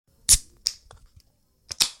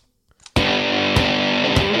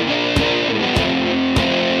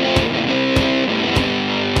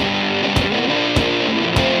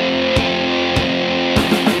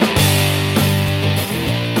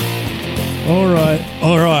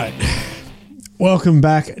All right. Welcome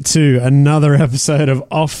back to another episode of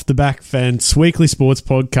Off the Back Fence Weekly Sports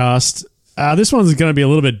Podcast. This one's going to be a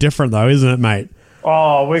little bit different, though, isn't it, mate?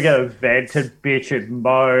 Oh, we're going to vent and bitch and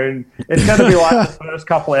moan. It's going to be like the first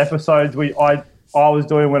couple of episodes I was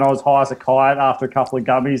doing when I was high as a kite after a couple of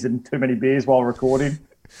gummies and too many beers while recording.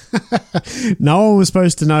 No one was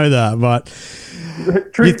supposed to know that, but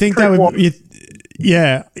you think that would...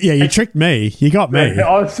 Yeah, you tricked me. You got me.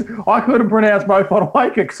 I couldn't pronounce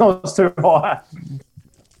Mofonawake because I was too high.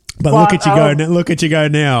 But look at you go. Look at you go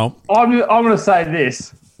now. I'm going to say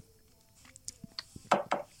this.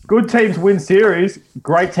 Good teams win series.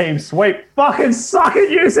 Great teams sweep. Fucking suck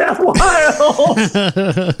it, New South Wales.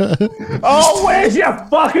 Oh, where's your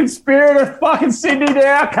fucking spirit of fucking Sydney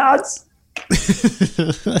now, cunts?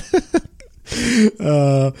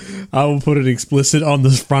 I will put it explicit on the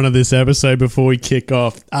front of this episode before we kick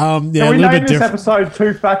off. Can we name this episode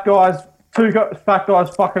two fat guys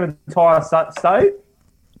fucking an entire state?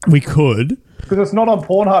 We could. Because it's not on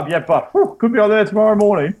Pornhub yet, but could be on there tomorrow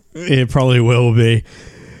morning. It probably will be.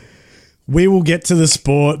 We will get to the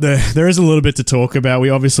sport. There is a little bit to talk about.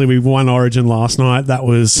 We won Origin last night. That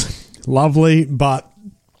was lovely, but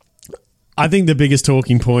I think the biggest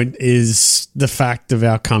talking point is the fact of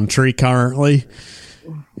our country currently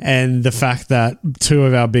and the fact that two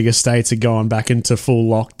of our biggest states are going back into full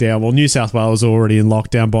lockdown. Well, New South Wales is already in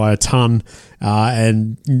lockdown by a ton,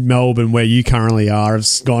 and Melbourne, where you currently are,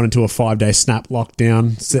 has gone into a 5-day snap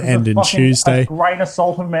lockdown to end in Tuesday. A grain of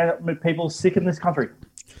salt of people sick in this country.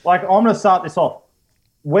 Like, I'm going to start this off.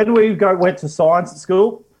 When we went to science at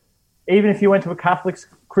school, even if you went to a Catholic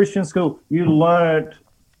Christian school, you learned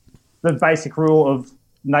the basic rule of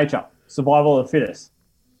nature, survival of the fittest.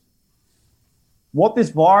 What this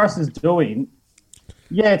virus is doing,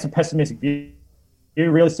 it's a pessimistic view,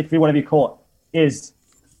 realistic view, whatever you call it, is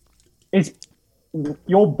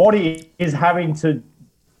your body is having to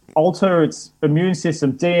alter its immune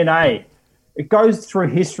system, DNA. It goes through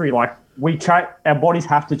history, like our bodies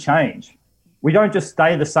have to change. We don't just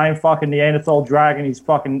stay the same fucking Neanderthal dragging his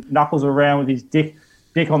fucking knuckles around with his dick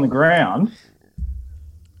on the ground.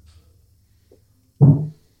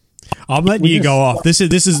 I'm letting you go off. This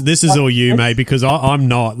is all you, mate, because I'm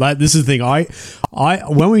not. Like, this is the thing. I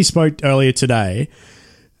when we spoke earlier today,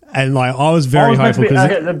 and like I was very hopeful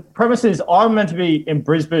because the premise is I'm meant to be in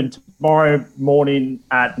Brisbane tomorrow morning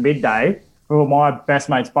at midday for my best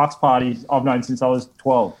mate's Bucks party I've known since I was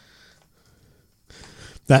 12.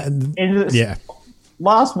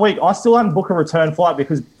 Last week I still hadn't booked a return flight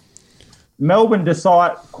because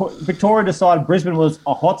Victoria decided Brisbane was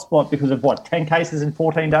a hotspot because of 10 cases in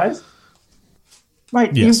 14 days.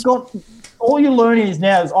 Mate, yes. You've got all you're learning is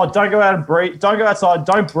now is don't go out and breathe, don't go outside,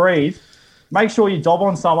 don't breathe. Make sure you dob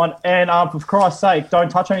on someone, and for Christ's sake, don't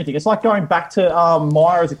touch anything. It's like going back to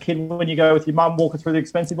Myer as a kid when you go with your mum walking through the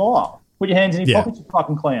expensive aisle. Put your hands in your pockets, you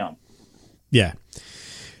fucking clown. Yeah,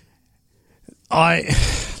 I've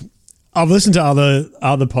listened to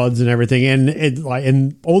other pods and everything,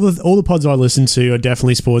 and all the pods I listen to are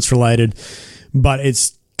definitely sports related, but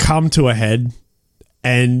it's come to a head.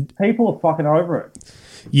 And people are fucking over it.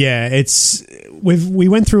 Yeah, we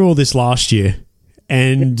went through all this last year,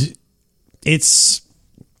 and it's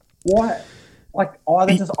why, like,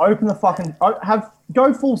 either just open the fucking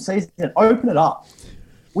go full season, open it up.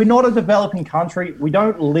 We're not a developing country. We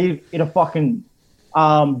don't live in a fucking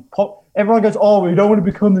everyone goes, we don't want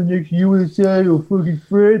to become the next USA or fucking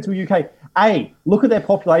France or UK. Look at their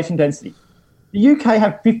population density. The UK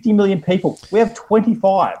have 50 million people. We have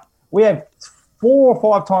 25. We have 4 or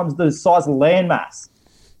 5 times the size of land mass.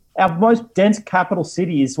 Our most dense capital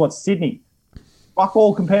city is Sydney. Fuck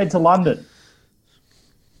all compared to London.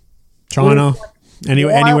 China.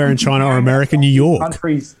 Anywhere in China or America, New York.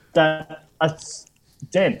 Countries that are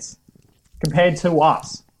dense compared to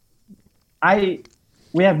us.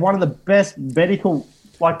 We have one of the best medical,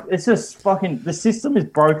 it's just fucking, the system is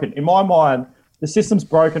broken. In my mind, the system's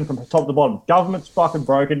broken from top to bottom. Government's fucking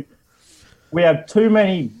broken. We have too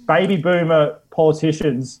many baby boomer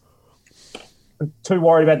politicians too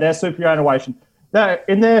worried about their superannuation.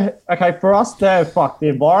 For us, they've fucked the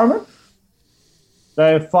environment.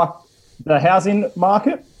 They've fucked the housing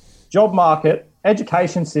market, job market,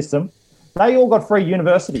 education system. They all got free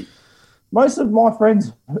university. Most of my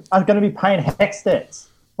friends are going to be paying HECS debts.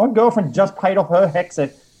 My girlfriend just paid off her HECS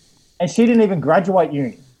debt, and she didn't even graduate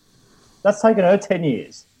uni. That's taken her 10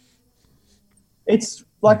 years. It's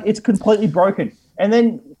completely broken. And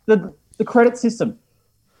then the credit system.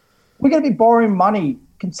 We're going to be borrowing money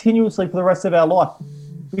continuously for the rest of our life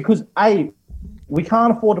because, we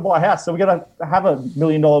can't afford to buy a house, so we're going to have $1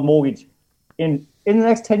 million mortgage in the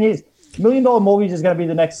next 10 years. $1 million mortgage is going to be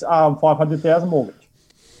the next 500,000 mortgage.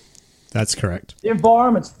 That's correct. The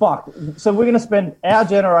environment's fucked. So we're going to spend our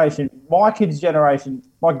generation, my kids' generation,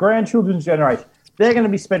 my grandchildren's generation, they're going to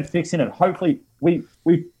be spent fixing it. Hopefully we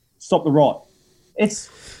stop the rot. It's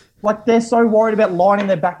like they're so worried about lining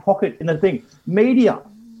their back pocket in the thing. Media,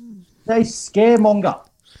 they scaremonger.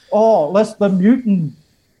 Oh, less the mutant,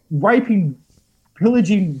 raping,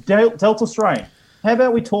 pillaging Delta strain. How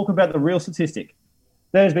about we talk about the real statistic?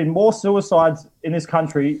 There's been more suicides in this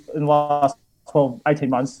country in the last 12, 18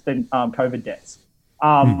 months than COVID deaths.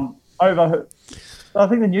 I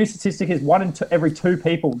think the new statistic is 1 in every 2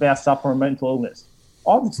 people now suffer from mental illness.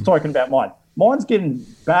 I'm talking about mine. Mine's getting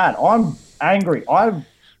bad. I'm angry. I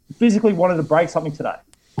physically wanted to break something today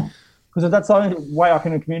because that's the only way I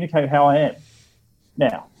can communicate how I am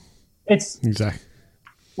now. It's exactly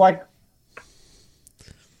like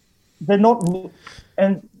they're not,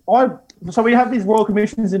 and so we have these royal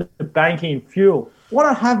commissions into banking and fuel. Why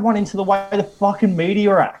not have one into the way the fucking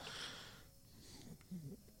media act?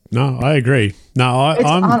 No, I agree. No,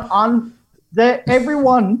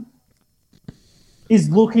 everyone is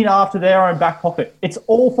looking after their own back pocket. It's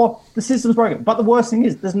all for the system's broken. But the worst thing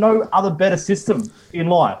is there's no other better system in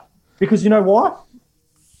life. Because you know what?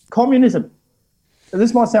 Communism.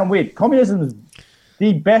 This might sound weird. Communism is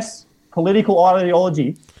the best political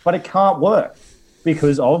ideology, but it can't work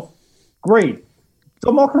because of greed.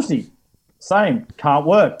 Democracy, same, can't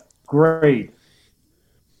work. Greed.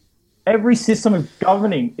 Every system of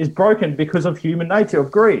governing is broken because of human nature,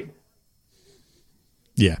 of greed.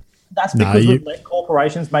 Yeah. That's because we let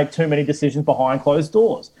corporations make too many decisions behind closed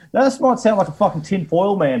doors. Now, this might sound like a fucking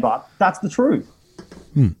tinfoil man, but that's the truth.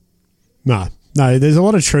 No, there's a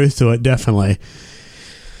lot of truth to it, definitely.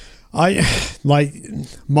 My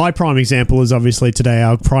prime example is obviously today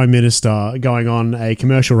our Prime Minister going on a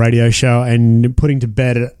commercial radio show and putting to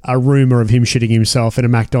bed a rumour of him shitting himself in a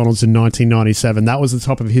McDonald's in 1997. That was the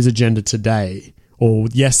top of his agenda today or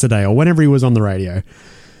yesterday or whenever he was on the radio.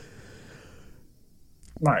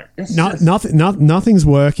 No, nothing's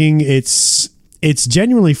working. It's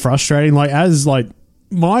genuinely frustrating.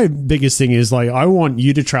 My biggest thing is I want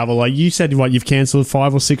you to travel. Like you said, you've cancelled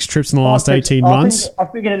 5 or 6 trips in the last 18 months. I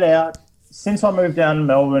figured it out since I moved down to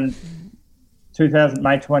Melbourne,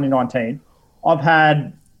 May 2019.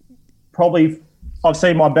 I've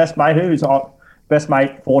seen my best mate, who's our best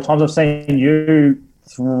mate 4 times. I've seen you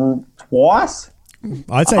twice.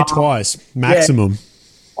 I'd say twice maximum.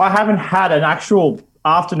 Yeah, I haven't had an actual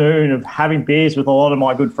afternoon of having beers with a lot of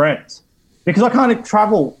my good friends because I can't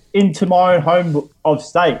travel into my own home of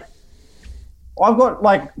state. I've got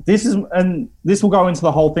this will go into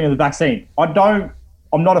the whole thing of the vaccine. I'm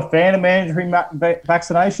not a fan of mandatory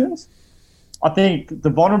vaccinations. I think the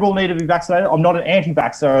vulnerable need to be vaccinated. I'm not an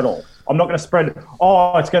anti-vaxxer at all. I'm not going to spread,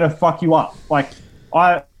 it's going to fuck you up. I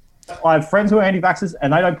have friends who are anti-vaxxers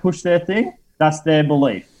and they don't push their thing. That's their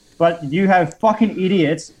belief. But you have fucking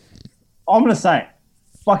idiots, I'm going to say,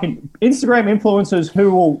 fucking Instagram influencers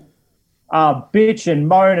who will bitch and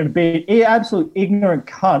moan and be absolute ignorant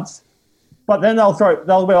cunts, but then they'll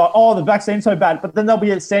be like, the vaccine's so bad, but then they'll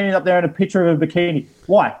be standing up there in a picture of a bikini.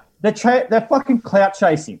 Why? They're fucking clout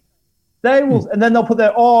chasing. They will, and then they'll put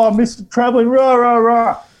their, Mr. Traveling, rah, rah,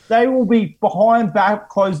 rah. They will be behind back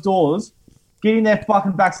closed doors getting their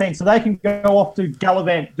fucking vaccine so they can go off to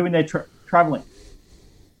Gallivant doing their traveling.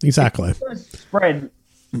 Exactly. Spread.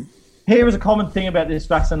 Here is a common thing about this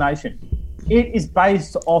vaccination. It is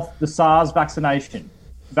based off the SARS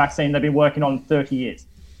vaccine they've been working on 30 years.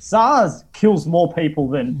 SARS kills more people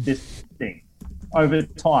than this thing over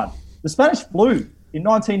time. The Spanish flu in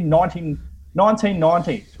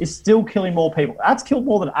 1919 is still killing more people. That's killed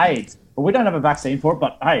more than AIDS, but we don't have a vaccine for it,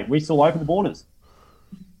 but hey, we still open the borders.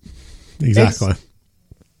 Exactly.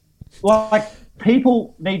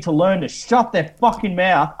 People need to learn to shut their fucking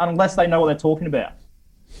mouth unless they know what they're talking about.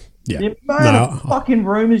 Yeah. The amount of fucking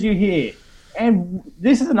rumours you hear. And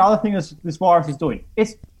this is another thing this virus is doing.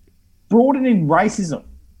 It's broadening racism.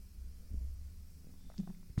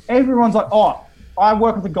 Everyone's like, I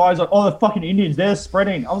work with the guys the fucking Indians, they're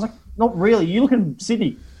spreading. I was like, not really. You look in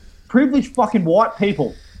Sydney. Privileged fucking white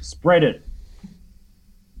people spread it.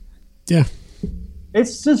 Yeah.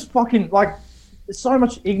 It's just fucking there's so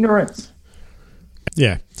much ignorance.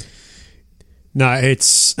 Yeah. No,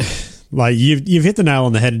 it's you've hit the nail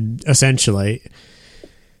on the head essentially.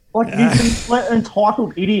 These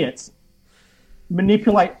entitled idiots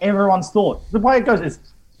manipulate everyone's thought. The way it goes is,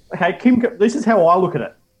 okay, this is how I look at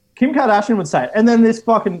it. Kim Kardashian would say it, and then this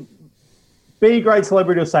fucking B-grade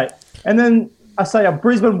celebrity will say it. And then I say a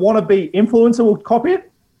Brisbane wannabe influencer will copy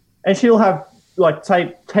it, and she'll have,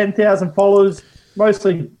 say, 10,000 followers,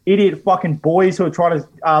 mostly idiot fucking boys who are trying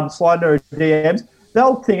to slide into DMs.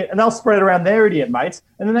 They'll think it and they'll spread it around their idiot mates.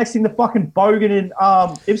 And the next thing, the fucking bogan in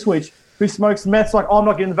Ipswich who smokes meth's like, oh, I'm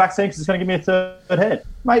not getting the vaccine because it's going to give me a third head.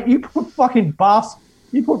 Mate, you put fucking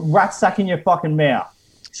you put rat sack in your fucking mouth.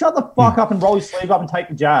 Shut the fuck up and roll your sleeve up and take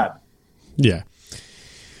the jab. Yeah.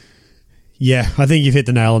 Yeah, I think you've hit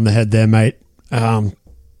the nail on the head there, mate.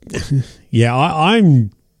 Yeah,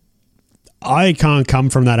 I can't come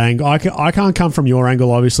from that angle. I can't come from your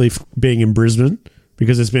angle, obviously, being in Brisbane,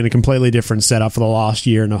 because it's been a completely different setup for the last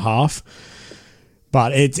year and a half.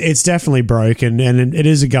 But it's definitely broken, and it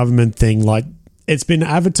is a government thing. Like, it's been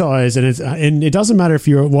advertised, and it doesn't matter if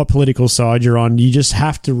you're what political side you're on. You just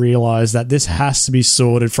have to realise that this has to be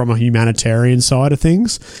sorted from a humanitarian side of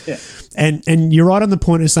things. Yeah. And you're right on the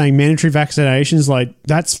point of saying mandatory vaccinations. Like,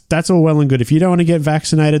 that's all well and good. If you don't want to get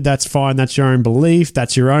vaccinated, that's fine. That's your own belief.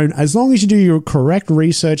 That's your own. As long as you do your correct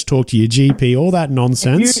research, talk to your GP, all that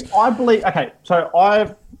nonsense. I believe. Okay, so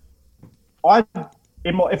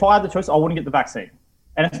if I had the choice, I wouldn't get the vaccine,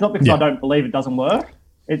 and it's not because I don't believe it doesn't work.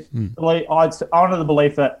 I'm under the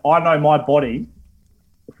belief that I know my body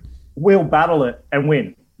will battle it and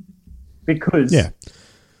win because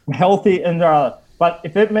I'm healthy and but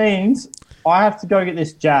if it means I have to go get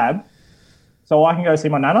this jab so I can go see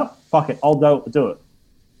my nana, fuck it, I'll do it.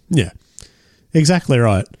 Yeah, exactly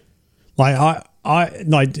right. Like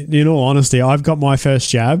like in all honesty, I've got my first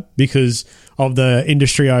jab because of the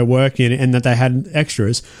industry I work in and that they had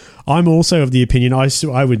extras. I'm also of the opinion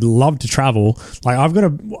I would love to travel. Like, I've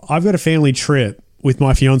got a family trip with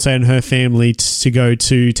my fiance and her family to go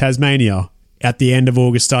to Tasmania at the end of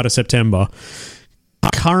August, start of September.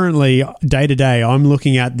 Currently, day to day, I'm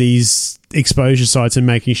looking at these exposure sites and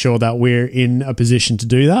making sure that we're in a position to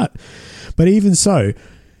do that. But even so,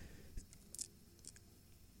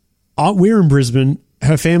 we're in Brisbane.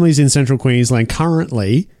 Her family's in Central Queensland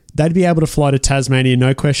currently. They'd be able to fly to Tasmania,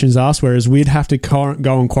 no questions asked, whereas we'd have to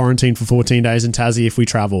go on quarantine for 14 days in Tassie if we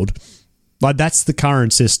travelled. Like, that's the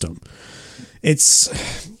current system. It's,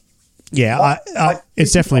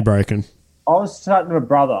 it's definitely broken. I was chatting to a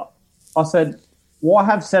brother. I said, why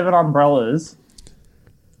have 7 umbrellas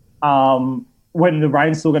when the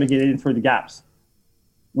rain's still going to get in through the gaps?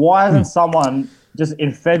 Why hasn't someone just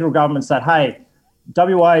in federal government said, hey,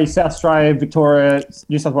 WA, South Australia, Victoria,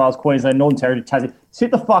 New South Wales, Queensland, Northern Territory, Tassie,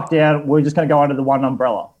 sit the fuck down. We're just going to go under the one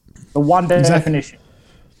umbrella, the one definition.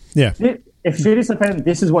 Yeah. If shit is dependent,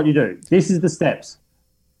 this is what you do. This is the steps.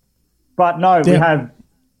 But no, we have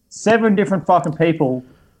 7 different fucking people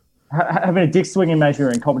having a dick swinging measure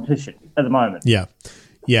in competition at the moment. Yeah.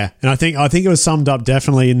 Yeah. And I think it was summed up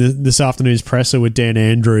definitely in this afternoon's presser with Dan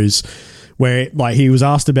Andrews, where like he was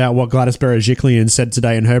asked about what Gladys Berejiklian said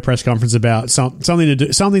today in her press conference about something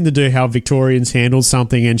to do how Victorians handled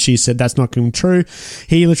something, and she said that's not true.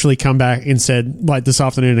 He literally come back and said, like, this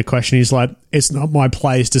afternoon in a question, he's like, it's not my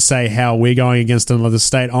place to say how we're going against another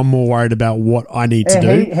state. I'm more worried about what I need to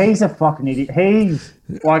do. He's a fucking idiot. He's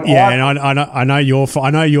like, and I know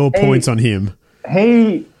your points on him.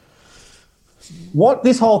 What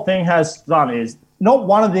this whole thing has done is not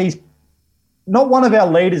one of our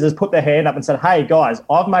leaders has put their hand up and said, hey, guys,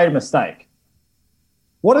 I've made a mistake.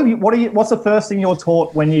 What's the first thing you're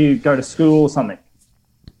taught when you go to school or something,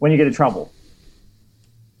 when you get in trouble?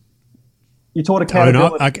 You're taught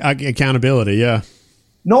accountability. Accountability, yeah.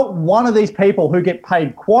 Not one of these people who get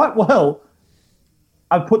paid quite well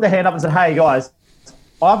have put their hand up and said, hey, guys,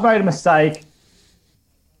 I've made a mistake.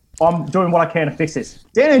 I'm doing what I can to fix this.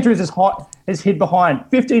 Dan Andrews is hid behind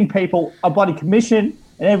 15 people, a bloody commission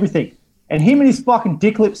and everything. And him and his fucking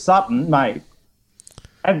dicklip Sutton, mate,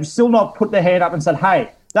 have still not put their hand up and said,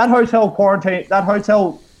 hey, that hotel quarantine, that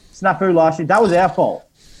hotel snafu last year, that was our fault.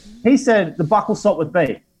 He said the buck will stop with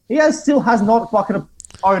me. He still has not fucking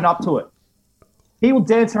owned up to it. He will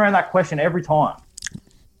dance around that question every time.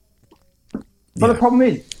 But the problem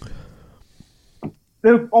is,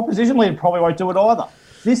 the opposition leader probably won't do it either.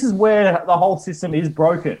 This is where the whole system is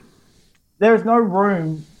broken. There is no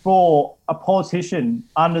room for a politician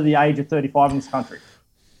under the age of 35 in this country.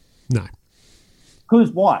 No.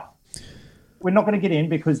 Because why? We're not going to get in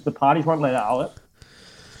because the parties won't let it.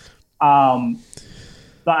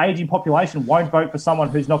 The ageing population won't vote for someone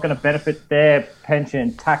who's not going to benefit their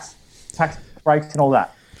pension, tax breaks and all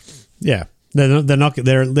that. Yeah.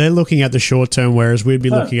 They're looking at the short term, whereas we'd be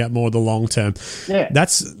looking at more the long term. Yeah.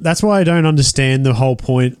 That's why I don't understand the whole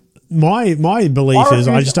point. My belief is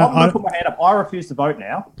I just don't. I'm going to put my hand up. I refuse to vote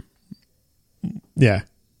now. Yeah.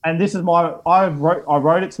 And this is I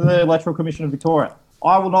wrote it to the Electoral Commission of Victoria.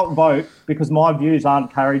 I will not vote because my views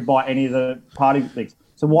aren't carried by any of the party things.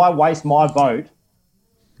 So why waste my vote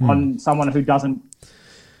on someone who doesn't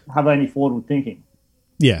have any forward thinking.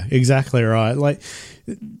 Yeah, exactly right. Like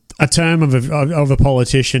a term of a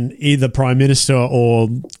politician, either prime minister or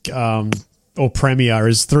premier,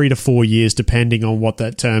 is 3 to 4 years, depending on what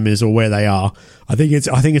that term is or where they are. I think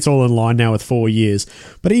it's all in line now with 4 years.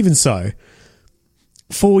 But even so,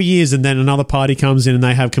 4 years and then another party comes in and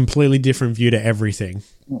they have completely different view to everything.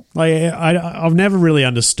 Like I've never really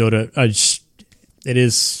understood it. It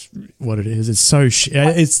is what it is. It's so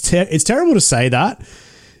it's terrible to say that.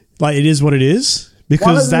 Like it is what it is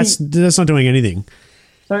because that's not doing anything.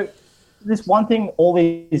 So this one thing, all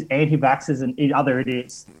these anti-vaxxers and other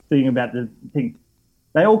idiots thinking about the thing,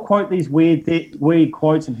 they all quote these weird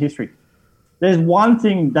quotes in history. There's one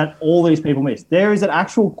thing that all these people miss. There is an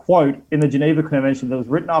actual quote in the Geneva Convention that was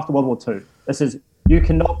written after World War II that says, "You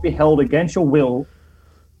cannot be held against your will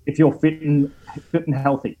if you're fit and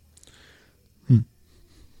healthy."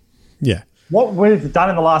 Yeah. What we've done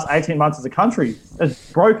in the last 18 months as a country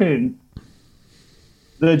has broken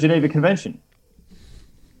the Geneva Convention.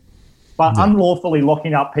 But unlawfully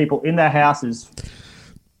locking up people in their houses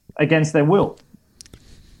against their will.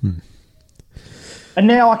 And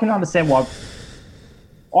now I can understand why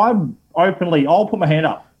I'll put my hand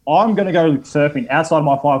up. I'm going to go surfing outside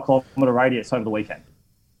my 5 kilometre radius over the weekend.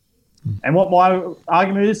 And what my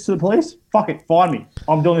argument is to the police, fuck it, find me.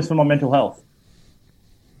 I'm doing this for my mental health.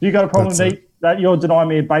 You got a problem with me that you're denying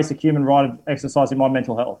me a basic human right of exercising my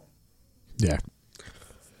mental health? Yeah.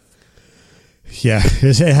 Yeah,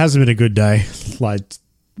 it hasn't been a good day, like,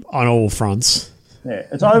 on all fronts. Yeah,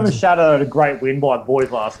 it's overshadowed a great win by the boys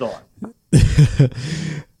last night.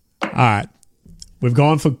 All right. We've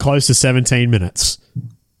gone for close to 17 minutes.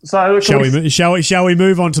 So shall we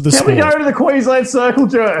move on to the sport? Can we go to the Queensland circle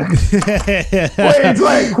jerk?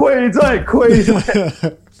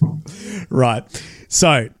 Queensland. Right.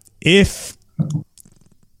 So, if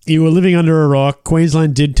you were living under a rock,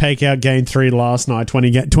 Queensland did take out Game 3 last night,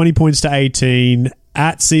 20 points to 18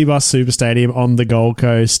 at Cbus Super Stadium on the Gold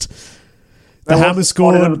Coast. The Hammers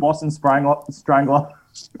scored. The Boston Strangler.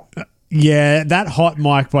 Yeah, that hot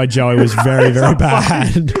mic by Joey was very, very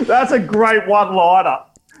bad. That's a great one-liner.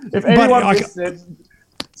 If anyone missed it,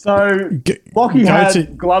 so Lockie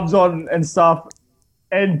had gloves on and stuff,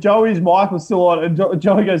 and Joey's mic was still on, and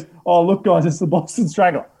Joey goes, "Oh, look, guys, it's the Boston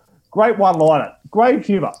Strangler." Great one-liner. Great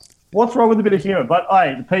humour. What's wrong with a bit of humour? But,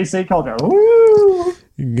 hey, the PC culture. Woo!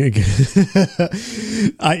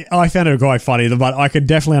 I found it quite funny, but I could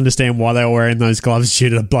definitely understand why they were wearing those gloves due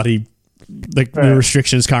to the bloody the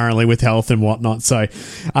restrictions currently with health and whatnot. So,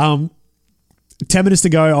 10 minutes to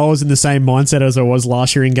go, I was in the same mindset as I was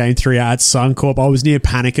last year in Game 3 at Suncorp. I was near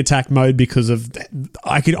panic attack mode because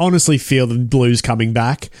I could honestly feel the Blues coming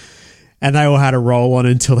back, and they all had a roll on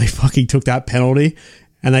until they fucking took that penalty,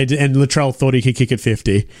 and Latrell thought he could kick it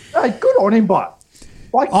 50. Hey, good on him, but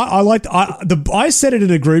I said it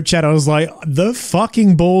in a group chat. I was like, the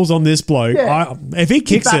fucking balls on this bloke. Yeah. If he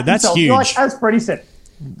kicks it, that's huge. Like, as Freddie said,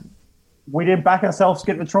 we didn't back ourselves to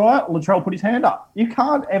get the try. Latrell put his hand up. You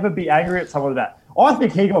can't ever be angry at someone like that. I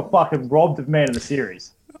think he got fucking robbed of man of the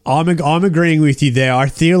series. I'm agreeing with you there. I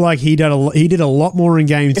feel like he did a lot more in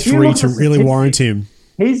Game 3 to really warrant him.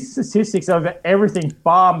 His statistics over everything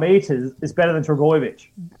bar meters is better than Trbojevic.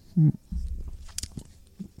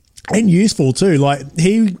 And useful too. Like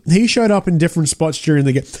he showed up in different spots during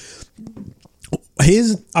the game.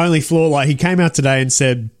 His only flaw, like he came out today and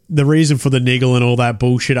said the reason for the niggle and all that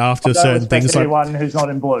bullshit after certain things. Anyone who's not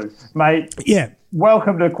in blue, mate. Yeah.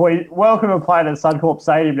 Welcome to playing at Suncorp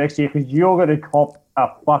Stadium next year because you're going to cop a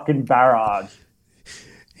fucking barrage.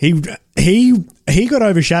 He got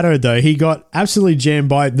overshadowed though. He got absolutely jammed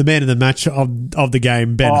by the man of the match of the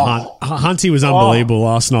game, Ben Hunt. Hunty was unbelievable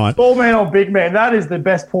last night. Ball man on big man. That is the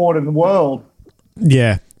best port in the world.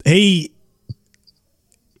 Yeah.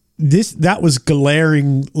 That was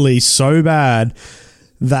glaringly so bad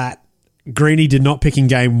that Greeny did not pick in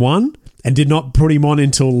Game 1 and did not put him on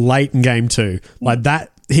until late in Game 2. Like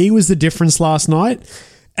that, he was the difference last night.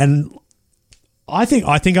 And I think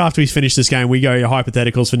after we finish this game, we go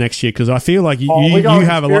hypotheticals for next year because I feel like you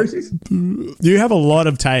have a lot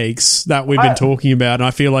of takes that we've been talking about, and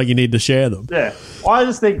I feel like you need to share them. Yeah, I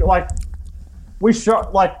just think AJ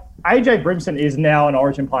Brimson is now an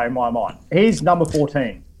Origin player in my mind. He's number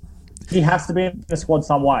 14. He has to be in the squad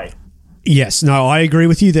some way. Yes, no, I agree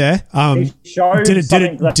with you there. He showed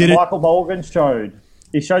Michael Morgan showed.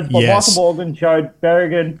 He showed what Michael Morgan showed,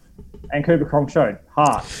 Berrigan and Cooper Cronk showed.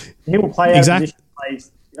 Hard. He will play out position,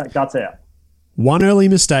 plays guts out. One early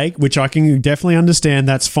mistake, which I can definitely understand,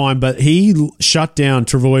 that's fine, but he shut down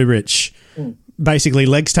Trbojevic. Basically,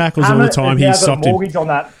 legs tackles all the time. He stopped him. Mortgage on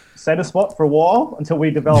that centre spot for a while until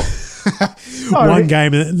we developed one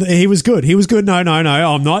game. He was good. He was good. No.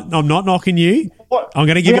 I'm not knocking you. What? I'm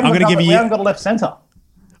going to give you. We haven't got a left centre.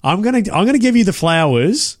 I'm going to give you the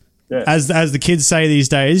flowers. Yeah. As the kids say these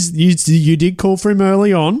days. You did call for him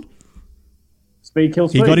early on. Speed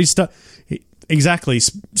kills speed. He got his stuff. Exactly.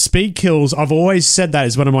 Speed kills. I've always said that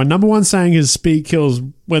is one of my number one saying is speed kills,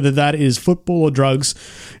 whether that is football or drugs.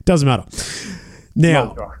 Doesn't matter.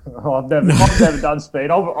 Now, I've never done speed.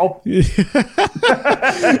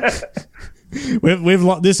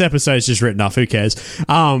 we've this episode's just written off. Who cares?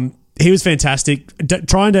 He was fantastic.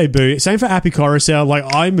 Try and debut. Same for Api Coruscant. Like,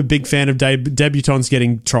 I'm a big fan of debutants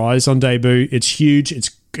getting tries on debut. It's huge. It's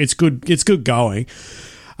good. It's good going.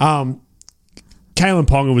 Kalen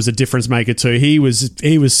Ponga was a difference maker too. He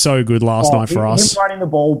was so good last night for us. Him running the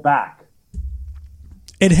ball back.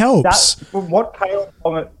 It helps. What Kalen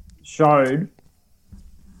Ponga showed,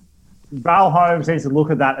 Val Holmes needs to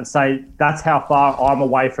look at that and say, that's how far I'm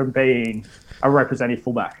away from being a representative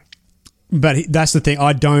fullback. But that's the thing.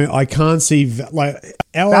 I can't see, like,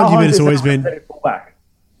 our Val argument Holmes has always been, fullback.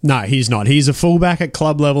 No, he's not. He's a fullback at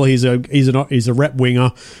club level. He's a rep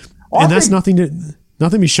winger, and that's nothing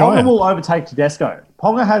to be shy Ponga of. will overtake Tedesco.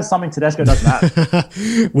 Ponga has something Tedesco doesn't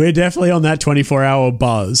have. We're definitely on that 24-hour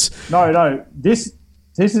buzz. No. This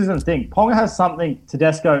isn't the thing. Ponga has something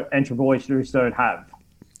Tedesco and Trbojevic don't have.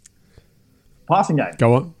 Passing game.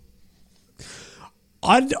 Go on.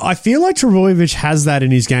 I feel like Trbojevic has that in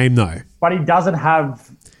his game, though. But he doesn't have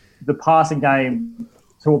the passing game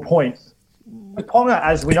to a point. Ponga,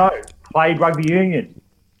 as we know, played rugby union.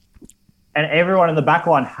 And everyone in the back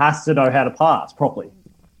line has to know how to pass properly.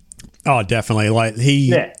 Oh, definitely. Like,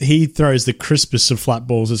 he throws the crispest of flat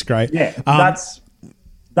balls. It's great. Yeah, that's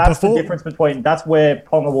the difference between... That's where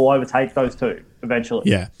Ponga will overtake those two eventually.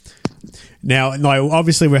 Yeah. Now,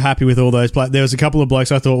 obviously we're happy with all those. But there was a couple of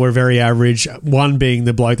blokes I thought were very average. One being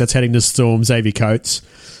the bloke that's heading to Storm, Xavier Coates.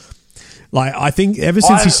 Like, I think ever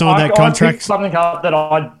since he signed that contract... I picked something up that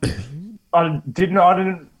I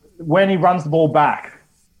didn't... When he runs the ball back...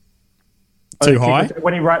 Too high?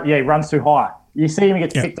 When he runs too high. You see him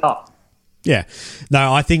get picked up. Yeah.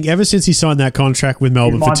 No, I think ever since he signed that contract with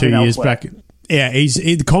Melbourne for 2 years back... Yeah,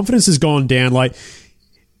 the confidence has gone down. Like,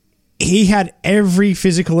 he had every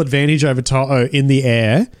physical advantage over Toto in the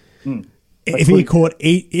air. If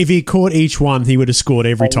he caught each one, he would have scored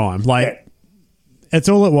every time. Like, that's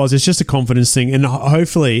all it was. It's just a confidence thing. And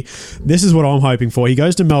hopefully, this is what I'm hoping for. He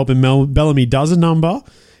goes to Melbourne, Bellamy does a number,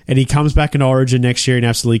 and he comes back in Origin next year and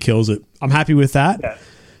absolutely kills it. I'm happy with that. Yeah.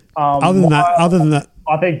 Other than that,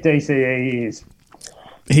 I think DCE is...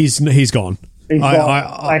 He's gone.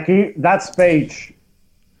 That speech...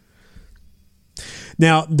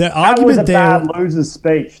 Now, the that argument was a there... bad loser's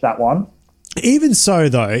speech, that one. Even so,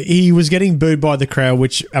 though, he was getting booed by the crowd,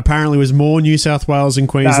 which apparently was more New South Wales and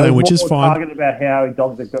Queensland, which is fine. Targeted about how he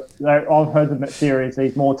dogs it. I've heard the series.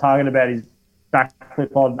 He's more targeted about his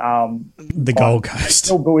backflip on the Gold Coast.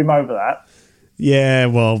 Still boo him over that. Yeah,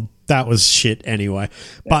 well, that was shit anyway.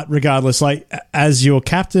 Yeah. But regardless, like, as your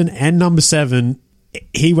captain and number 7,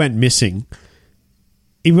 he went missing.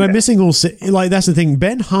 He went missing all... Like, that's the thing.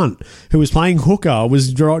 Ben Hunt, who was playing hooker,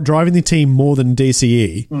 was driving the team more than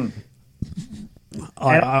DCE.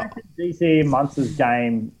 I think DCE Munster's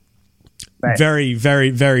game... Very,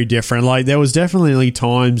 very, very different. Like, there was definitely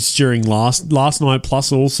times during last night,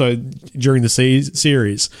 plus also during the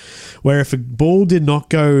series, where if a ball did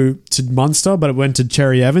not go to Munster, but it went to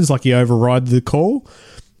Cherry Evans, like he overrode the call,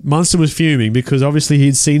 Munster was fuming because obviously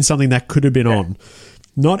he'd seen something that could have been on.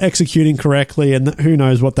 Not executing correctly, and who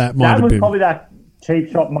knows what that might have been. That was probably that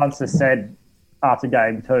cheap shot Munster said after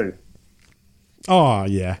game 2. Oh,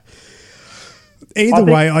 yeah. Either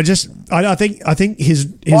way, I think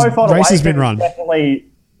his race has been run.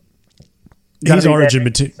 Definitely, he's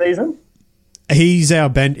Origin season. He's our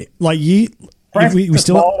bench. Like we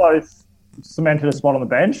still cemented a spot on the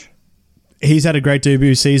bench. He's had a great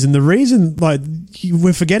debut season. The reason,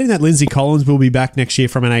 we're forgetting that Lindsay Collins will be back next year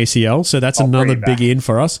from an ACL, so that's another big in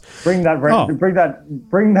for us. Bring that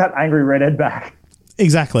angry redhead back.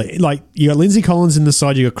 Exactly. Like, you got Lindsay Collins in the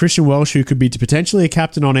side, you got Christian Welsh, who could be potentially a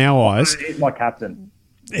captain on our eyes. He's my captain.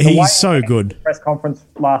 He's so good. The press conference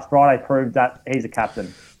last Friday proved that he's a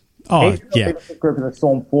captain. Oh, he's the group of the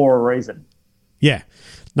Storm for a reason. Yeah.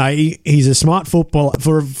 No, he's a smart footballer.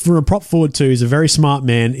 For a prop forward too, he's a very smart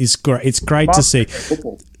man. It's great to see.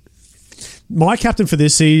 My captain for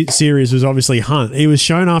this series was obviously Hunt. He was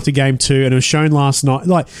shown after game 2, and it was shown last night.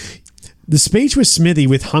 Like, the speech with Smithy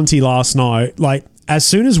with Hunty last night, like, as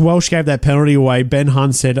soon as Welsh gave that penalty away, Ben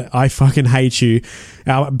Hunt said, "I fucking hate you."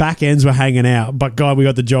 Our back ends were hanging out, but God, we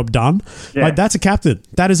got the job done. Yeah. Like, that's a captain.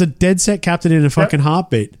 That is a dead set captain in a fucking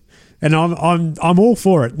heartbeat, and I'm all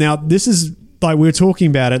for it. Now, this is like we were talking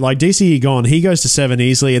about it. Like DCE gone, he goes to 7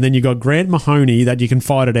 easily, and then you got Grant Mahoney that you can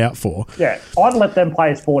fight it out for. Yeah, I'd let them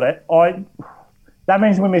play as forward. That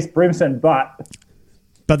means we miss Brimson, but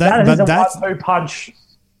that is a 1-2 punch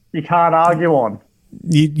you can't argue on.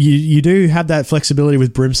 You do have that flexibility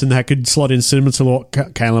with Brimson that could slot in similar to what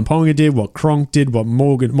Kalen Ponga did, what Cronk did, what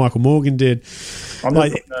Michael Morgan did. I'm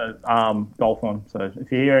just putting the golf on, so if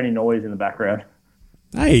you hear any noise in the background.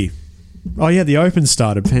 Hey. Oh, yeah, the Open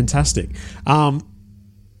started. Fantastic. Like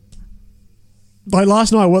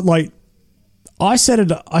last night, I said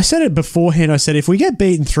it beforehand. I said, if we get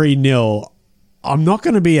beaten 3-0, I'm not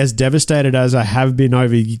going to be as devastated as I have been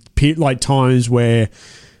over times where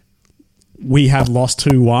we have lost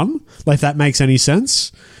 2-1. Like, if that makes any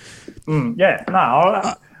sense. Yeah,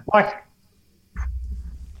 no,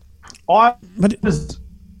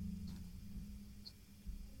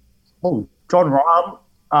 John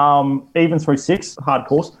Rahm, even through 6, hard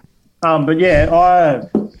course. But yeah,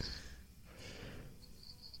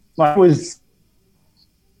 I was.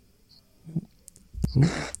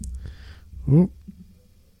 When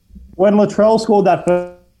Latrell scored that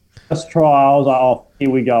first try, I was like, "Oh, here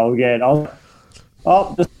we go again." I was like,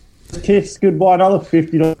 "Oh, just kiss goodbye, another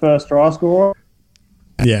 50 to the first try scorer."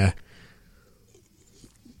 Yeah.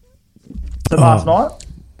 So last night.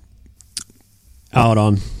 Hold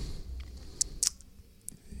on.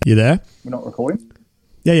 You there? We're not recording.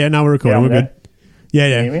 Yeah. No, we're recording. Yeah, we're good. Yeah.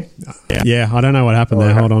 Can you hear me? Yeah. I don't know what happened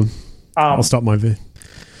there. Hold on. I'll stop my vid.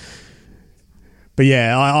 But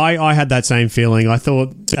yeah, I had that same feeling. I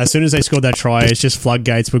thought as soon as they scored that try, it's just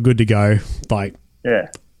floodgates. We're good to go. Like,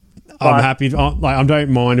 yeah, I'm happy. I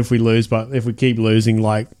don't mind if we lose, but if we keep losing,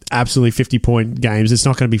 like absolutely 50-point games, it's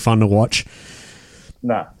not going to be fun to watch.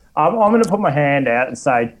 No, I'm going to put my hand out and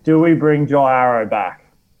say, do we bring Jai Arrow back?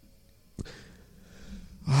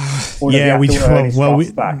 Yeah,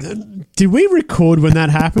 did we record when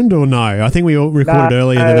that happened or no? I think we all recorded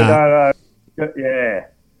earlier than that. No. Yeah.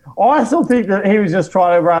 I still think that he was just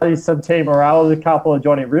trying to rally some team morale with a couple of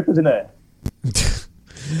Johnny Rippers in there.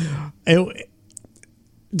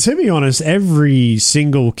 To be honest, every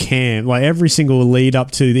single camp, like every single lead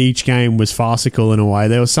up to each game was farcical in a way.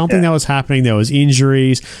 There was something that was happening. There was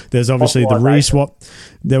injuries. There's obviously the Reece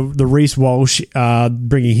Walsh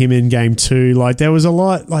bringing him in game 2. Like there was a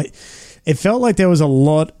lot. Like it felt like there was a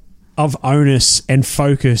lot of onus and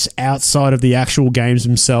focus outside of the actual games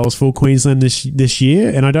themselves for Queensland this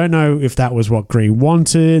year. And I don't know if that was what Green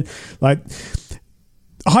wanted. Like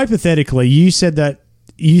hypothetically, you said that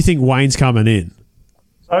you think Wayne's coming in.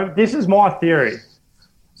 So this is my theory.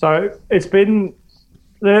 So it's been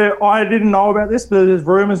I didn't know about this, but there's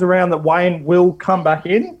rumours around that Wayne will come back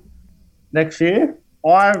in next year.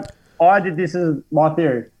 I did this as my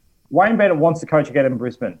theory. Wayne Bennett wants to coach again in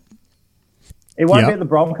Brisbane. He won't be at the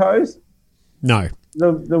Broncos. No.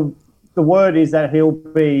 The word is that he'll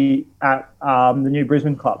be at the new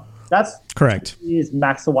Brisbane club. That's correct. He is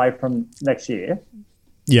max away from next year.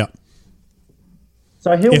 Yeah.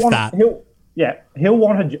 So he'll want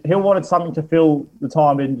something to fill the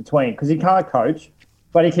time in between because he can't coach,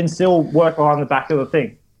 but he can still work behind the back of the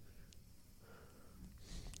thing.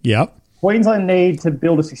 Yep. Queensland need to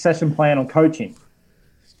build a succession plan on coaching.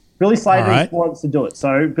 Billy Slater wants to do it.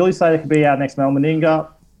 So Billy Slater could be our next Mel Meninga.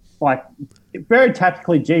 Like, very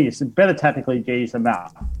tactically genius, better tactically genius than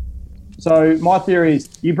Mal. So my theory is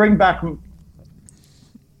you bring back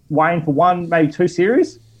Wayne for 1, maybe 2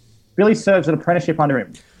 series. Billy serves an apprenticeship under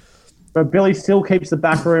him. But Billy still keeps the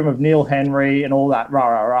back room of Neil Henry and all that.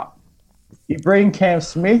 You bring Cam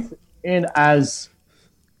Smith in as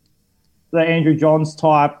the Andrew Johns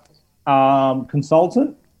type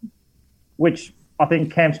consultant, which I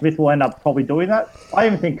think Cam Smith will end up probably doing that. I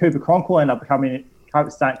even think Cooper Cronk will end up coming in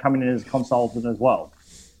as a consultant as well.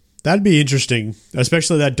 That'd be interesting,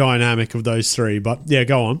 especially that dynamic of those three. But yeah,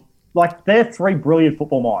 go on. Like, they're 3 brilliant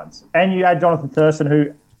football minds. And you add Jonathan Thurston,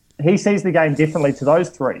 who he sees the game differently to those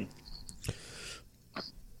 3.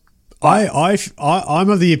 I'm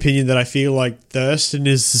of the opinion that I feel like Thurston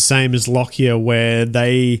is the same as Lockyer, where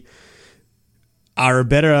they are a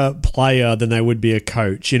better player than they would be a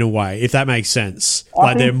coach in a way, if that makes sense.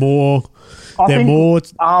 Thurston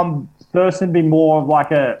be more of like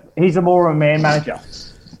he's more of a man manager.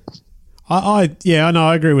 I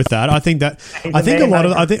agree with that. I think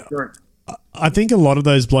a lot of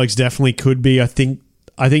those blokes definitely could be. I think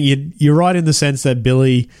you're right in the sense that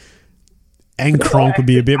Billy and Cronk would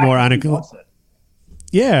be a bit more analytical.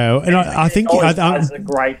 Yeah, and I think as a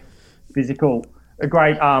great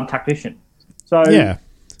tactician. So yeah.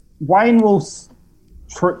 Wayne will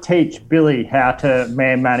teach Billy how to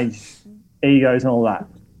manage egos and all that.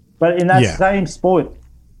 But in that same sport,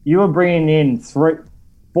 you are bringing in 4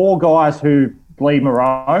 guys who bleed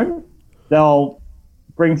maroon. They'll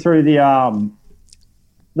bring through the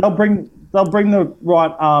they'll bring the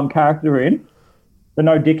right character in, the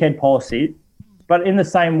no dickhead policy. But in the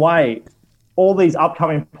same way, all these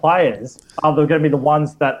upcoming players are going to be the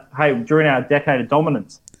ones that, hey, during our decade of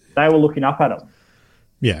dominance, they were looking up at them.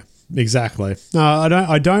 Yeah, exactly. No,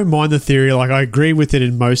 I don't mind the theory. Like, I agree with it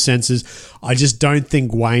in most senses. I just don't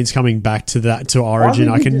think Wayne's coming back to Origin.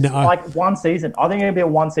 Like one season. I think it'll be a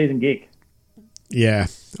 1-season gig. Yeah,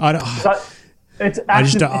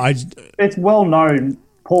 it's well known.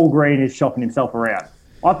 Paul Green is shopping himself around.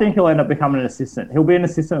 I think he'll end up becoming an assistant. He'll be an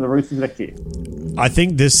assistant of the Roosters next year. I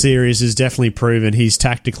think this series has definitely proven he's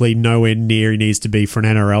tactically nowhere near he needs to be for an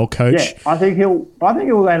NRL coach. Yeah, I think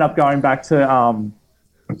he'll end up going back to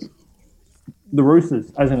the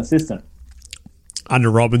Roosters as an assistant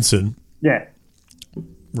under Robinson. Yeah.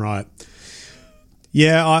 Right.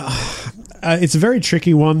 Yeah, it's a very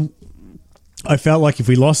tricky one. I felt like if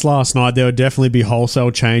we lost last night, there would definitely be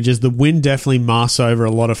wholesale changes. The win definitely masks over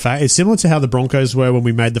a lot of facts. It's similar to how the Broncos were when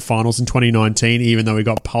we made the finals in 2019, even though we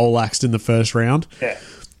got poleaxed in the first round. Yeah.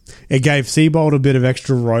 It gave Seabold a bit of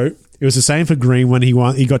extra rope. It was the same for Green when he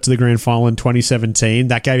got to the grand final in 2017.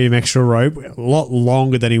 That gave him extra rope, a lot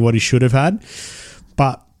longer than what he should have had.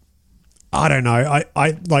 But I don't know.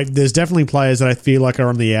 I like. There's definitely players that I feel like are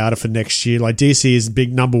on the outer for next year. Like DC is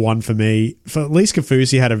big number one for me. For at least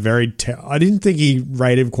Kaufusi had a very. I didn't think he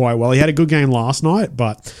rated quite well. He had a good game last night,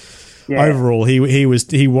 but overall he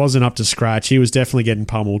wasn't up to scratch. He was definitely getting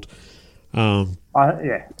pummeled. I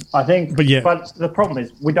think. But the problem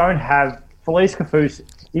is we don't have Felice Kaufusi.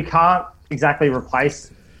 You can't exactly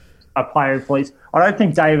replace a player in Felice. I don't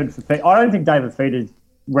think David Feeder is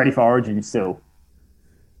ready for Origin still.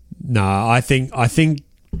 No, I think if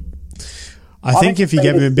you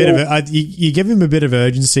give him you give him a bit of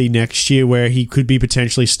urgency next year, where he could be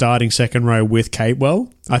potentially starting second row with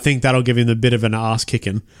Capewell. I think that'll give him a bit of an ass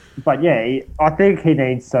kicking. But yeah, I think he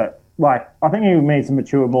needs to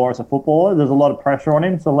mature more as a footballer. There's a lot of pressure on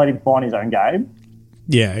him, so let him find his own game.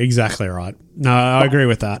 Yeah, exactly right. No, I agree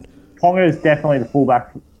with that. Ponga is definitely the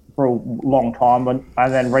fullback for a long time,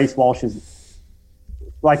 and then Reece Walsh is.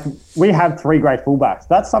 Like, we have 3 great fullbacks.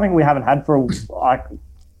 That's something we haven't had for,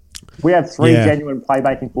 we have 3 genuine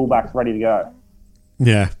playmaking fullbacks ready to go.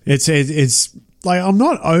 Yeah. It's like, I'm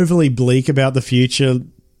not overly bleak about the future. Like,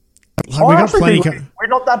 we got plenty. We're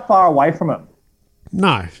not that far away from them.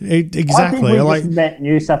 No, exactly. I think we just met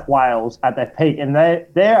New South Wales at their peak, and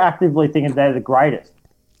they're actively thinking they're the greatest.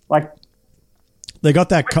 Like, they got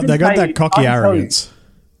that cocky arrogance.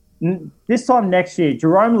 This time next year,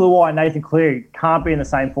 Jerome Luai and Nathan Cleary can't be in the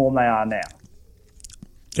same form they are now.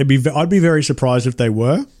 I'd be very surprised if they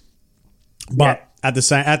were, but at the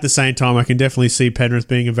same time, I can definitely see Penrith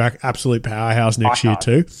being an absolute powerhouse next year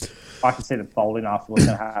too. I can see them folding after what's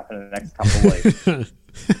going to happen in the next couple of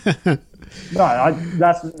weeks. No,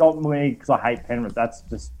 that's not me because I hate Penrith. That's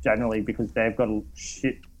just generally because they've got a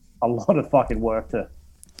lot of fucking work to.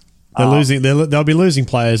 They're losing. They'll be losing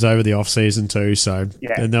players over the off season too. So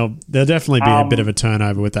and there'll definitely be a bit of a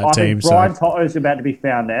turnover with that team. I think Brian Toto's about to be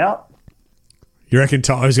found out. You reckon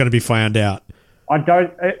Toto's going to be found out? I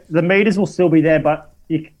don't. The meters will still be there, but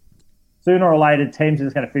sooner or later, teams are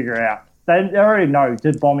just going to figure it out. They already know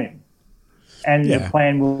to bomb him, and the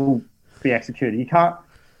plan will be executed. You can't.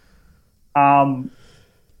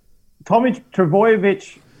 Tommy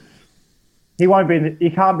Trbojevic. He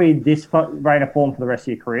can't be this reign of form for the rest of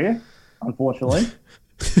your career, unfortunately.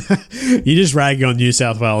 You just ragging on New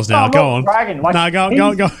South Wales now. No, go on. Bragging. Go.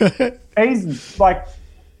 He's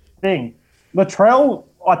Latrell,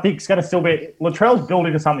 I think, is going to still be. Latrell's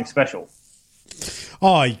building to something special.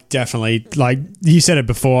 Oh, definitely. Like you said it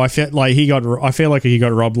before, I feel like he got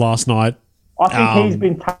robbed last night. I think he's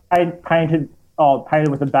been painted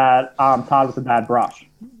with a bad tarred with a bad brush.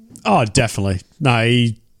 Oh, definitely. No,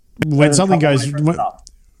 when something goes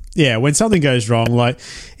wrong, like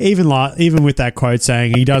even with that quote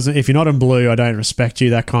saying if you're not in blue, I don't respect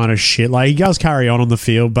you, that kind of shit. Like, he does carry on the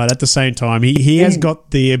field, but at the same time, he has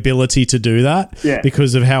got the ability to do that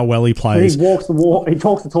because of how well he plays. He walks the walk. He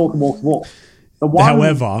talks the talk and walks the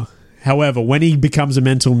walk. However, when he becomes a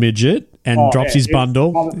mental midget and drops his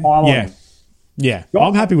bundle,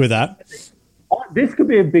 I'm happy with that. This could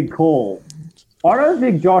be a big call. I don't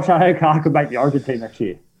think Josh Adokar could make the Origin team next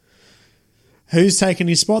year. Who's taking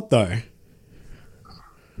his spot, though?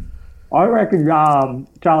 I reckon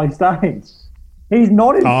Charlie Staines. He's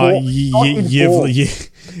not in Oh, form.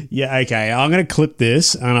 yeah, okay. I'm going to clip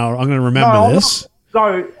this and I'm going to remember I'm this.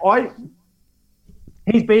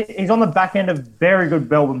 He's on the back end of very good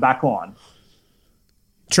Melbourne backline.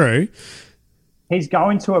 True. He's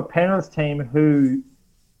going to a Penrith team who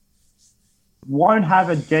won't have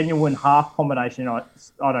a genuine half combination, I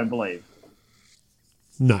don't believe.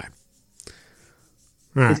 No. All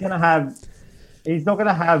right. He's not going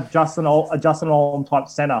to have a Justin Olam type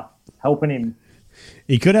centre helping him.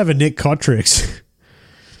 He could have a Nick Cotrics.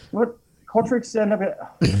 What Cotrics end up?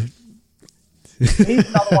 He's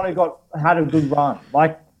another one who had a good run.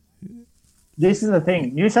 Like, this is the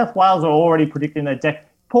thing. New South Wales are already predicting their deck.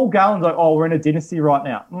 Paul Gallen's like, oh, we're in a dynasty right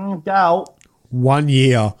now. Gal. 1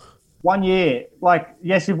 year. 1 year. Like,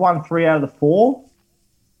 yes, you've won 3 out of the 4.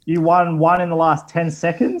 You won 1 in the last 10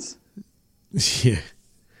 seconds. Yeah.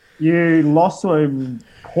 You lost to a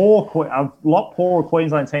lot poorer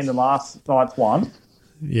Queensland team than last night's one.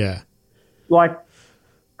 Yeah. Like,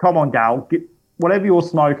 come on, Gal. Whatever you're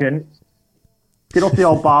smoking, get off the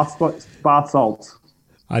old bath salts.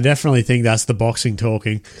 I definitely think that's the boxing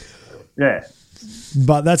talking. Yeah.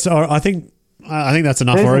 But I think that's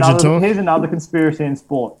enough Origin talk. Here's another conspiracy in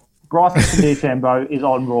sport. Bryson DeChambeau is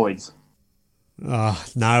on roids. Oh,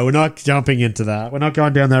 no, we're not jumping into that. We're not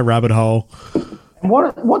going down that rabbit hole. And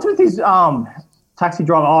what's with his taxi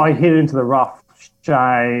driver? Oh, he hit it into the rough.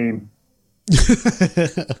 Shame.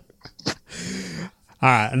 All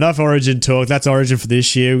right, enough Origin talk. That's Origin for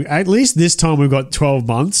this year. At least this time we've got 12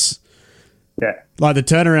 months. Yeah. Like, the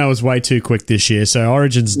turnaround was way too quick this year, so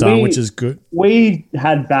Origin's done, which is good. We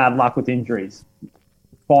had bad luck with injuries.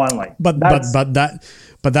 Finally. But that's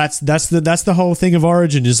the whole thing of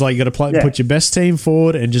Origin is, like, you got to put your best team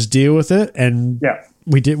forward and just deal with it. And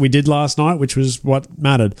we did last night, which was what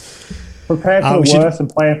mattered. Prepare for the worst and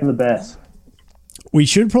plan for the best. We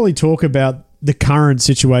should probably talk about the current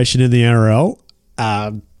situation in the NRL.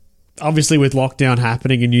 Obviously, with lockdown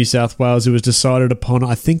happening in New South Wales, it was decided upon,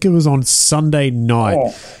 I think it was on Sunday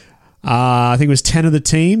night. I think it was 10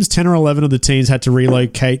 or 11 of the teams had to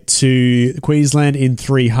relocate to Queensland in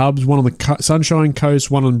 3 hubs, one on the Sunshine Coast,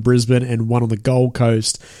 one on Brisbane, and one on the Gold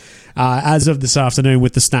Coast. As of this afternoon,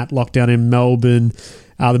 with the snap lockdown in Melbourne,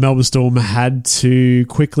 the Melbourne Storm had to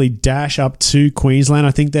quickly dash up to Queensland.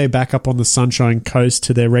 I think they're back up on the Sunshine Coast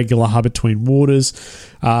to their regular hub at Twin Waters.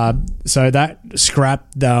 So that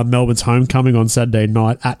scrapped Melbourne's homecoming on Saturday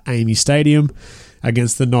night at Amy Stadium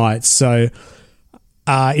against the Knights. So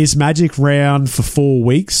it's Magic Round for 4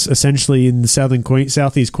 weeks, essentially in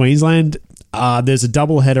southeast Queensland. There's a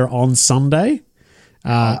doubleheader on Sunday.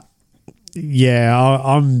 I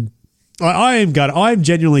am gutted. I am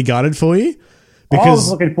genuinely gutted for you. Because I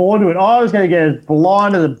was looking forward to it. I was going to get as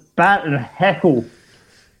blind as a bat and heckle.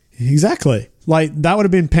 Exactly. Like, that would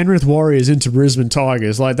have been Penrith Warriors into Brisbane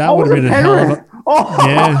Tigers. Like, that would have been a hell of a...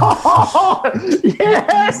 Yeah.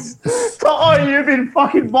 Yes! Oh, you've been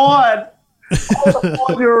fucking blind. I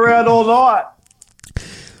was you around all night.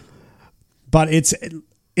 But it's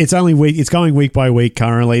going week by week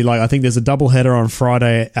currently. Like, I think there's a doubleheader on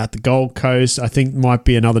Friday at the Gold Coast. I think might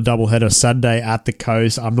be another doubleheader Saturday at the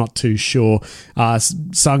Coast. I'm not too sure.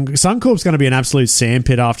 Suncorp's going to be an absolute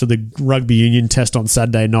sandpit after the rugby union test on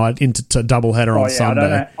Saturday night into doubleheader on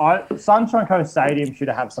Sunday. I don't know. Sunshine Coast Stadium should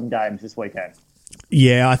have some games this weekend.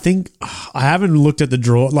 Yeah, I think I haven't looked at the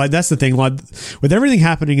draw. Like, that's the thing. Like, with everything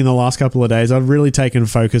happening in the last couple of days, I've really taken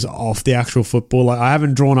focus off the actual football. Like, I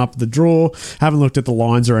haven't drawn up the draw, haven't looked at the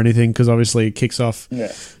lines or anything because obviously it kicks off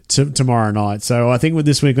tomorrow night. So I think with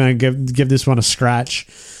this week, I'm going to give this one a scratch.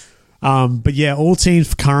 But yeah, all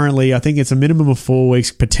teams currently, I think it's a minimum of 4 weeks,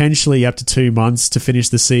 potentially up to 2 months to finish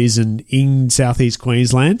the season in southeast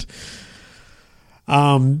Queensland.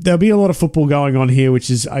 There'll be a lot of football going on here, which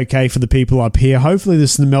is okay for the people up here. Hopefully,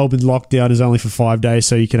 the Melbourne lockdown is only for 5 days,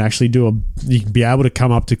 so you can actually you can be able to come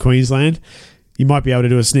up to Queensland. You might be able to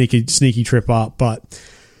do a sneaky trip up, but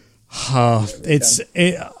I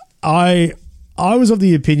was of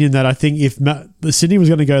the opinion that I think if the Sydney was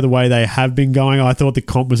going to go the way they have been going, I thought the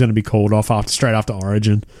comp was going to be called off straight after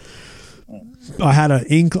Origin. I had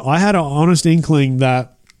an honest inkling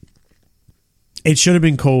that it should have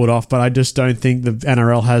been called off, but I just don't think the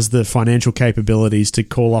NRL has the financial capabilities to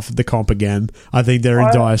call off the comp again. I think they're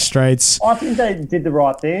in dire straits. I think they did the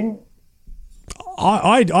right thing.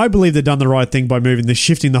 I believe they've done the right thing by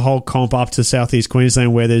shifting the whole comp up to southeast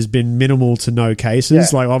Queensland, where there's been minimal to no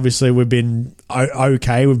cases. Yeah. Like, obviously we've been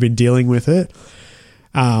okay, we've been dealing with it.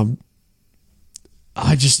 I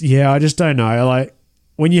just don't know. Like,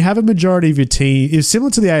 when you have a majority of your team, it's similar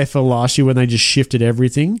to the AFL last year when they just shifted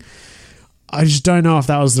everything. I just don't know if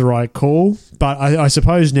that was the right call. But I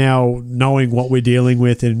suppose now, knowing what we're dealing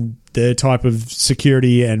with and the type of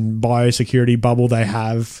security and biosecurity bubble they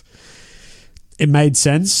have, it made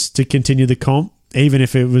sense to continue the comp, even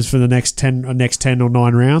if it was for the next 10 or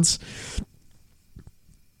 9 rounds.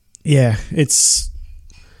 Yeah,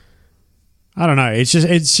 I don't know. It's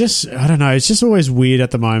just I don't know. It's just always weird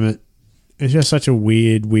at the moment. It's just such a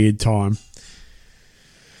weird time.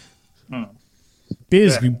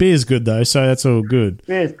 Beer's good though, so that's all good.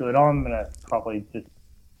 Beer's good. I'm gonna probably just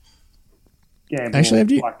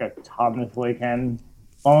gamble like a ton this weekend.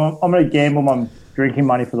 I'm gonna gamble my drinking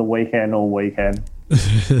money for the weekend all weekend.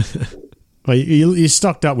 Well, you're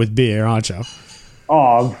stocked up with beer, aren't you?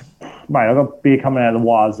 Oh, mate, I've got beer coming out of the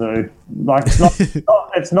wazoo. Like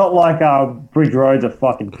it's not like Bridge Road's a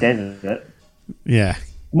fucking desert. Yeah.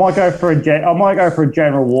 I might go for a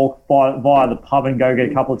general walk via the pub and go get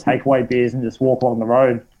a couple of takeaway beers and just walk along the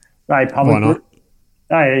road. Hey, pub. Why not?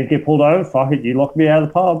 Hey, get pulled over. Fuck it, you lock me out of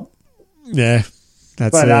the pub. Yeah,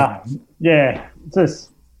 that's it. Yeah,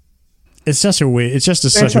 it's such a weird. It's just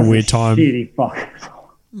such a weird time. Shitty fuck.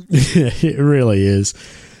 It really is.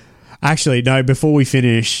 Actually, no. Before we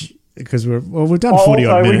finish, because we've done 40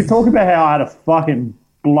 odd minutes. We can talk about how I had a fucking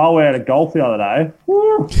blowout of golf the other day.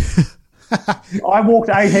 Woo. I walked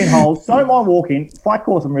 18 holes. Don't mind walking. Flat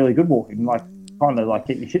course, I'm really good walking. Like, kind of like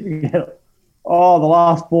get your shit together. Oh, the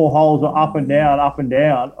last 4 holes were up and down, up and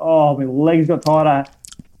down. Oh, my legs got tighter.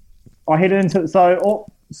 I hit it into... So,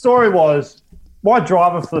 story was, my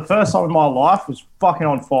driver for the first time in my life was fucking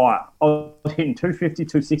on fire. I was hitting 250,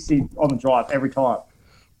 260 on the drive every time.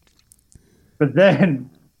 But then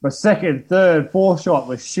my second, third, fourth shot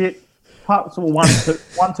was shit. Putts were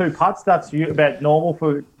 1-2 putts. That's about normal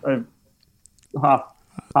for a half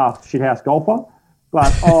shithouse golfer.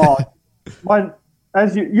 But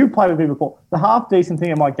as you played with me before, the half decent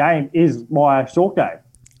thing in my game is my short game.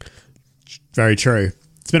 Very true.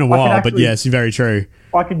 It's been a while, but yes, very true.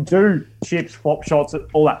 I can do chips, flop shots,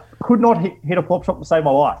 all that. Could not hit a flop shot to save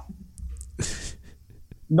my life.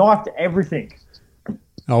 Knifed everything.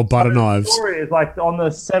 Oh, butter knives. The story is like on the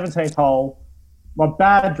 17th hole, my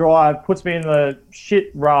bad drive puts me in the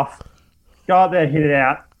shit rough. Go up there, hit it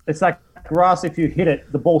out. It's like grass. If you hit it,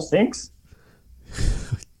 the ball sinks.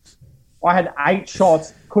 I had 8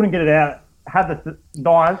 shots, couldn't get it out. Had the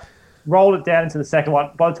 9th, rolled it down into the second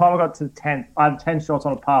one. By the time I got to the 10th, I had 10 shots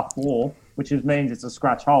on a par 4, which means it's a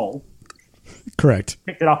scratch hole. Correct.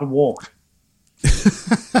 Picked it up and walked.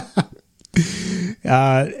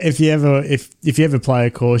 If you ever play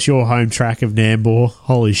a course, your home track of Nambour,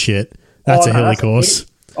 holy shit, that's a hilly course.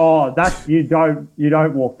 That's you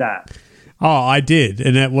don't walk that. Oh, I did,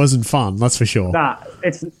 and it wasn't fun. That's for sure. Nah,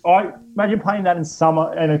 imagine playing that in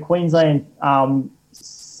summer in a Queensland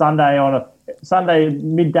Sunday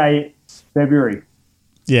midday February.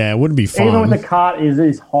 Yeah, it wouldn't be fun. Even with the cart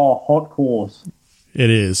is hot course. It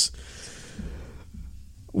is.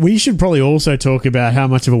 We should probably also talk about how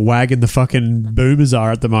much of a wagon the fucking Boomers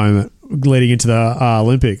are at the moment, leading into the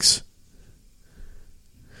Olympics.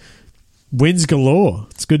 Wins galore.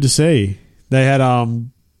 It's good to see. They had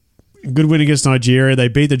good win against Nigeria. They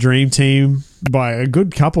beat the Dream Team by a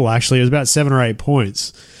good couple, actually. It was about 7 or 8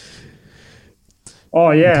 points.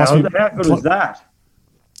 Oh, yeah. How good was that?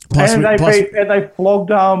 And they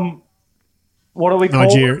flogged, what do we call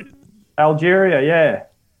it? Algeria, yeah.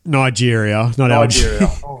 Nigeria, not Algeria.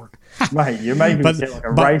 Oh, mate, you're making me sound like a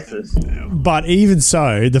racist. But even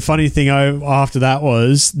so, the funny thing after that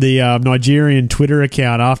was the Nigerian Twitter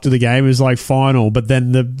account after the game was like final, but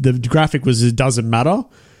then the graphic was it doesn't matter.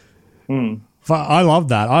 I love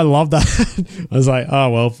that. I was like, oh,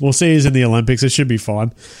 well, we'll see who's in the Olympics. It should be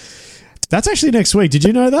fine. That's actually next week. Did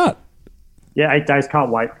you know that? Yeah, 8 days. Can't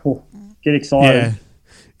wait. Get excited. Yeah,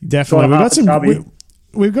 definitely.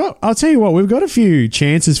 We've got. I'll tell you what. We've got a few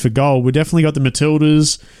chances for gold. We've definitely got the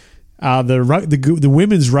Matildas, the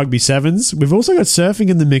women's rugby sevens. We've also got surfing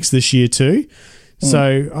in the mix this year too.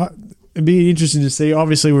 So it'd be interesting to see.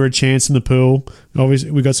 Obviously, we're a chance in the pool.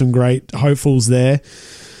 Obviously, we've got some great hopefuls there.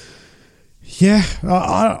 Yeah,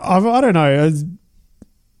 I don't know.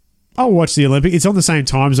 I'll watch the Olympics. It's on the same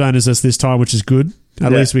time zone as us this time, which is good.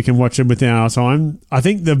 At least we can watch them within our time. I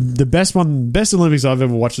think the best Olympics I've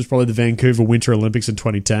ever watched was probably the Vancouver Winter Olympics in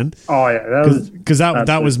 2010. Oh yeah, because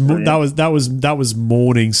that was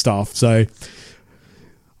morning stuff. So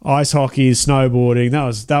ice hockey, snowboarding,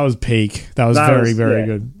 that was peak. That was very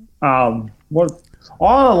good. I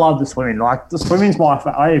love the swimming. Like the swimming's my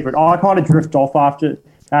favorite. I kind of drift off after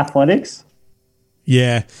athletics.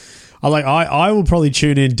 Yeah. I will probably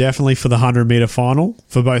tune in definitely for the 100-meter final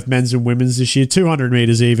for both men's and women's this year. 200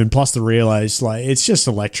 meters even, plus the relays. Like, it's just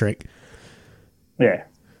electric. Yeah.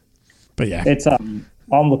 But yeah, It's I'm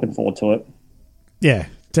looking forward to it. yeah,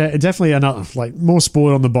 definitely another like more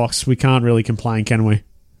sport on the box. We can't really complain, can we?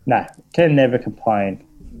 No, can never complain.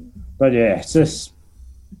 But yeah, it's just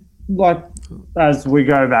like as we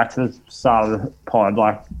go back to the start of the pod,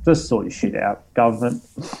 like just sort your shit out, government.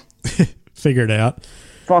 Figure it out.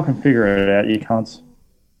 Fucking figure it out, you cunts.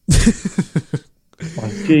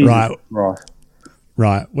 Like, Jesus Right. Christ.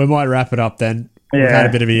 Right, we might wrap it up then. We've Yeah. had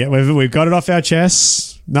a bit of we've got it off our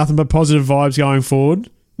chests. Nothing but positive vibes going forward.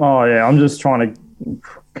 Oh yeah, I'm just trying to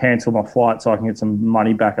cancel my flight so I can get some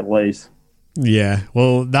money back at least. Yeah,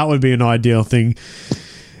 well, that would be an ideal thing.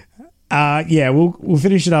 Yeah, we'll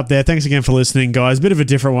finish it up there. Thanks again for listening, guys. Bit of a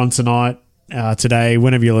different one tonight, today.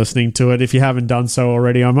 Whenever you're listening to it, if you haven't done so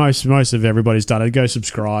already, most of everybody's done it. Go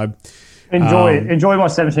subscribe. Enjoy my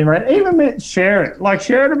 17 rate. Even share it. Like,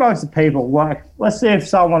 share it amongst the people. Like, let's see if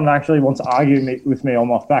someone actually wants to argue with me on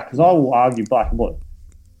my back, because I will argue black and blue.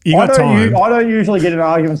 You got time. I don't usually get in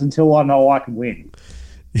arguments until I know I can win.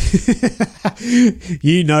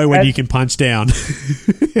 You know when you can punch down.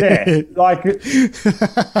 Yeah, like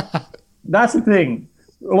that's the thing.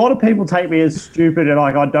 A lot of people take me as stupid and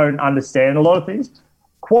like I don't understand a lot of things.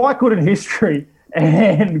 Quite good in history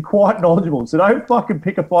and quite knowledgeable. So don't fucking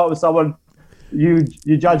pick a fight with someone you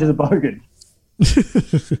judge as a bogan.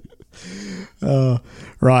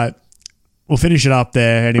 Right. We'll finish it up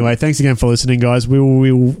there. Anyway, thanks again for listening, guys. We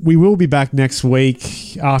will be back next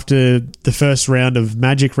week after the first round of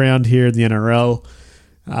Magic Round here in the NRL.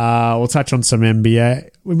 We'll touch on some NBA.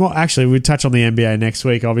 We'll touch on the NBA next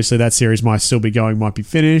week. Obviously, that series might still be going, might be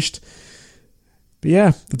finished. But yeah,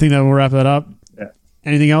 I think that will wrap that up. Yeah.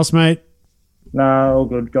 Anything else, mate? No, all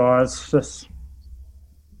good, guys. Just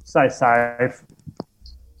stay safe.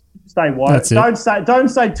 Stay woke. That's it. Don't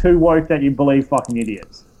say too woke that you believe fucking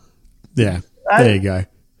idiots. Yeah, there you go.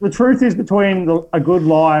 The truth is between a good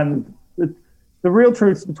lie and the real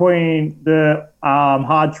truth is between the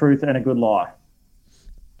hard truth and a good lie.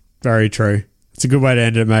 Very true. It's a good way to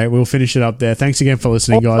end it, mate. We'll finish it up there. Thanks again for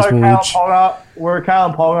listening, guys. Also, we're a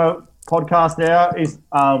Callum Ponga podcast now. He's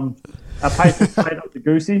a patron saint of the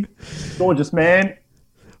Goosey. Gorgeous man.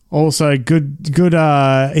 Also, good.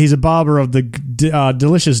 He's a barber of the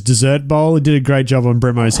delicious dessert bowl. He did a great job on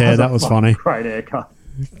Brimo's hair. That was funny. Great haircut.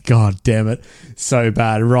 God damn it. So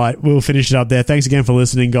bad. Right. We'll finish it up there. Thanks again for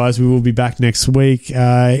listening, guys. We will be back next week.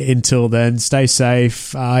 Until then, stay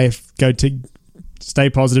safe. Stay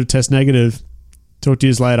positive, test negative. Talk to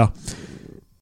you later.